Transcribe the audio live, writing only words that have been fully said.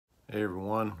Hey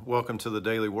everyone, welcome to the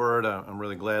Daily Word. I'm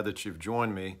really glad that you've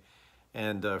joined me.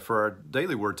 And for our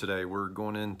daily word today, we're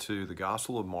going into the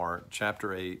Gospel of Mark,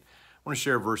 chapter 8. I want to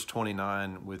share verse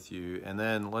 29 with you, and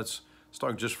then let's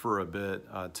talk just for a bit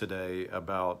today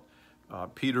about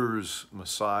Peter's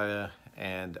Messiah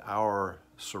and our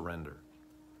surrender.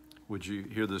 Would you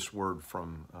hear this word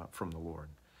from the Lord?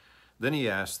 Then he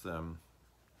asked them,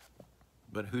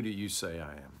 "But who do you say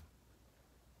I am?"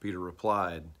 Peter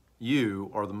replied, "You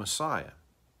are the Messiah."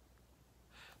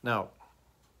 Now,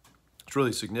 it's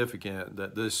really significant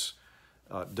that this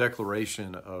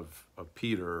declaration of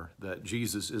Peter that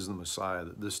Jesus is the Messiah,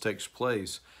 that this takes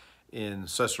place in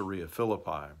Caesarea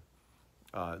Philippi.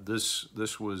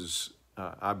 This was,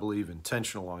 I believe,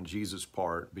 intentional on Jesus'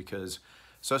 part, because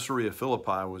Caesarea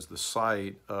Philippi was the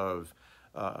site of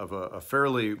a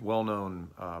fairly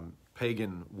well-known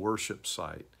pagan worship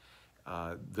site.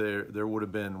 There would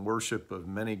have been worship of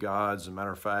many gods. As a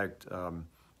matter of fact,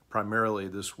 primarily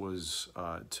this was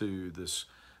to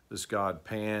this god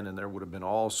Pan, and there would have been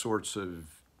all sorts of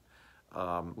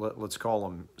let's call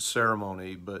them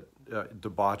ceremony, but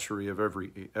debauchery of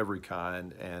every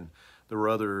kind. And there were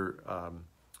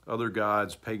other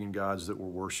gods, pagan gods, that were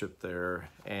worshipped there.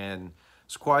 And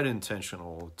it's quite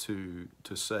intentional to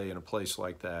say in a place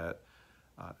like that,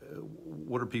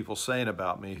 what are people saying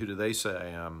about me? Who do they say I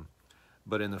am?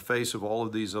 But in the face of all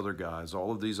of these other gods,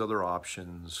 all of these other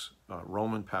options,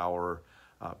 Roman power,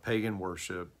 pagan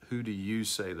worship, who do you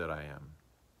say that I am?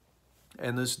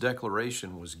 And this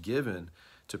declaration was given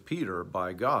to Peter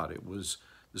by God.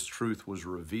 This truth was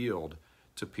revealed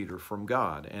to Peter from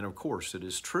God. And of course it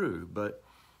is true, but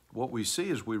what we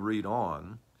see as we read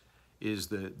on is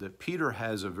that Peter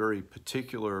has a very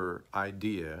particular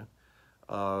idea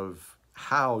of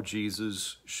how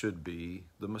Jesus should be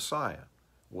the Messiah,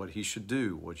 what he should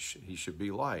do, what he should be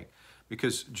like.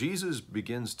 Because Jesus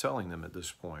begins telling them at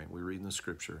this point, we read in the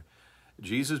scripture,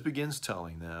 Jesus begins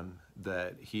telling them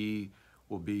that he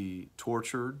will be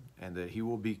tortured and that he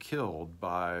will be killed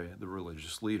by the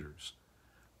religious leaders,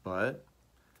 but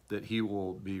that he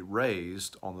will be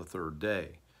raised on the third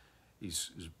day.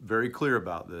 He's very clear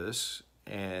about this,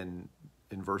 and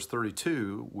in verse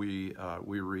 32, we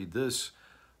read this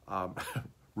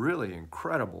really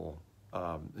incredible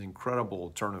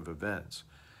turn of events.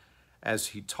 As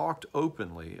he talked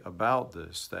openly about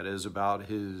this, that is, about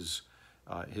his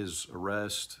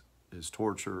arrest, his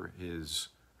torture, his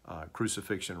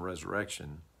crucifixion,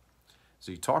 resurrection, as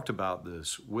he talked about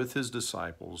this with his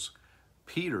disciples,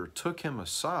 Peter took him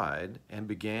aside and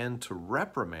began to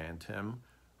reprimand him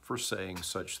for saying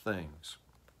such things.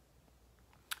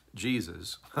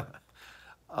 Jesus,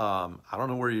 I don't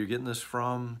know where you're getting this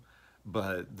from,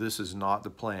 but this is not the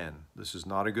plan. This is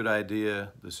not a good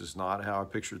idea. This is not how I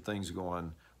pictured things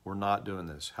going. We're not doing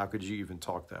this. How could you even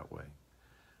talk that way?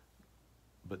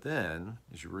 But then,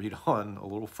 as you read on a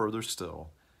little further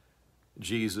still,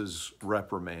 Jesus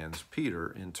reprimands Peter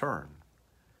in turn.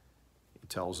 He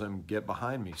tells him, "Get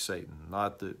behind me, Satan."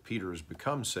 Not that Peter has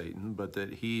become Satan, but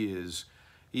that he is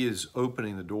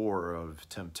opening the door of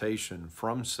temptation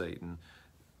from Satan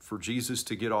for Jesus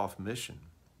to get off mission,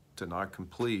 to not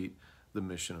complete the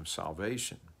mission of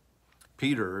salvation.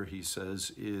 Peter, he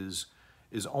says, is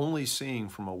only seeing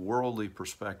from a worldly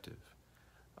perspective.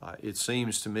 It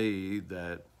seems to me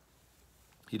that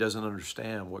he doesn't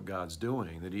understand what God's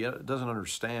doing, that he doesn't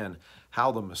understand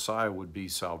how the Messiah would be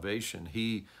salvation.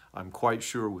 He, I'm quite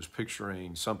sure, was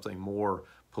picturing something more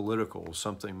political,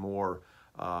 something more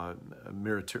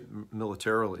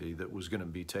militarily that was going to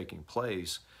be taking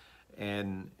place.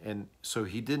 And so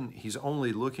he's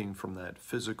only looking from that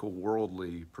physical,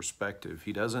 worldly perspective.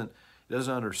 He doesn't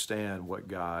understand what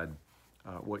God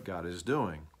is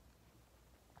doing.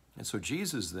 And so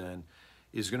Jesus then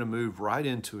is going to move right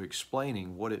into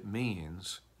explaining what it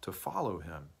means to follow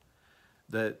him.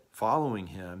 That following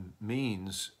him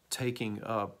means taking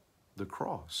up the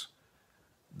cross.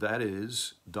 That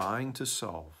is, dying to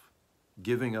self,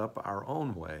 giving up our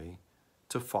own way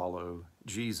to follow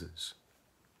Jesus.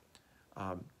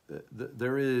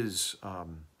 There is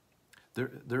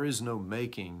no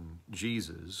making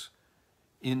Jesus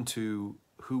into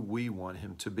who we want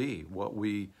him to be, what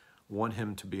we want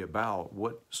him to be about,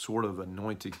 what sort of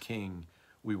anointed king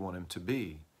we want him to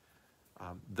be.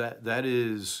 That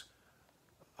is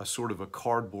a sort of a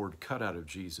cardboard cutout of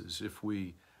Jesus. If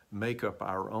we make up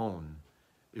our own,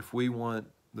 if we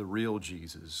want the real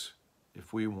Jesus,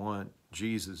 if we want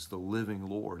Jesus, the living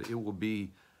Lord, it will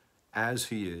be as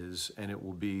he is, and it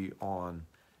will be on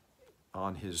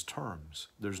his terms.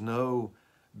 There's no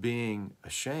being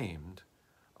ashamed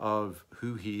of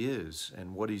who he is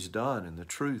and what he's done and the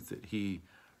truth that he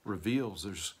reveals.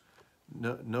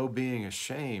 no being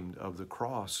ashamed of the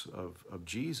cross of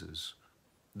Jesus.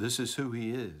 This is who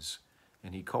he is,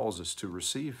 and he calls us to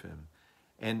receive him.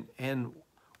 And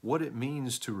what it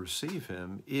means to receive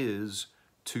him is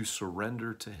to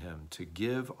surrender to him, to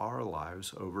give our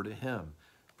lives over to him.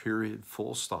 Period,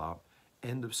 full stop,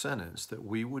 end of sentence, that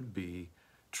we would be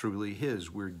truly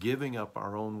his. We're giving up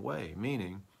our own way,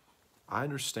 meaning I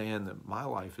understand that my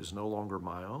life is no longer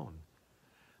my own,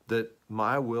 that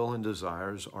my will and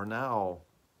desires are now,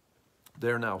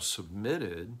 they're now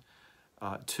submitted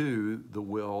to the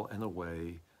will and the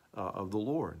way of the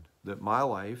Lord, that my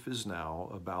life is now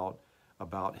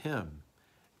about him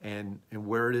and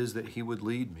where it is that he would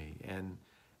lead me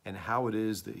and how it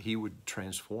is that he would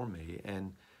transform me.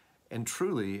 And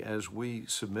truly, as we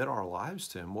submit our lives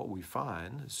to him, what we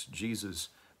find, as Jesus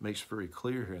makes very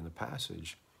clear here in the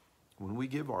passage, when we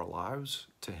give our lives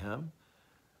to him,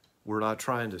 we're not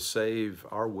trying to save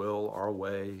our will, our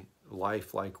way,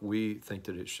 life like we think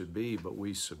that it should be, but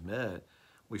we submit,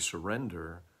 we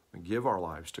surrender, we give our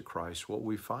lives to Christ. What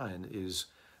we find is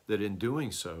that in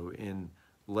doing so, in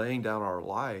laying down our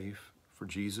life for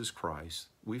Jesus Christ,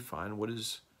 we find what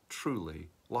is truly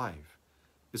life.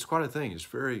 It's quite a thing. It's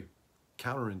very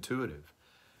counterintuitive.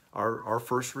 Our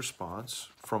first response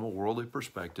from a worldly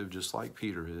perspective, just like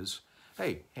Peter is,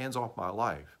 hey, hands off my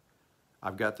life.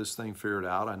 I've got this thing figured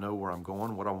out. I know where I'm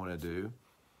going, what I want to do.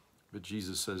 But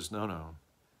Jesus says, no.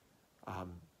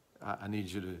 I need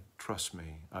you to trust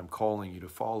me. I'm calling you to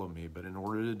follow me. But in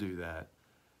order to do that,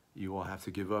 you will have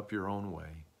to give up your own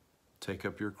way, take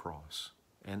up your cross,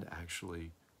 and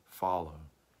actually follow.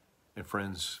 And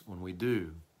friends, when we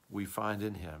do, we find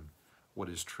in him what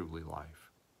is truly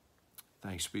life.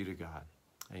 Thanks be to God.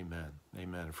 Amen.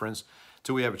 Amen. Friends,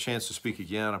 till we have a chance to speak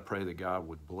again, I pray that God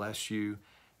would bless you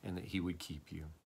and that he would keep you.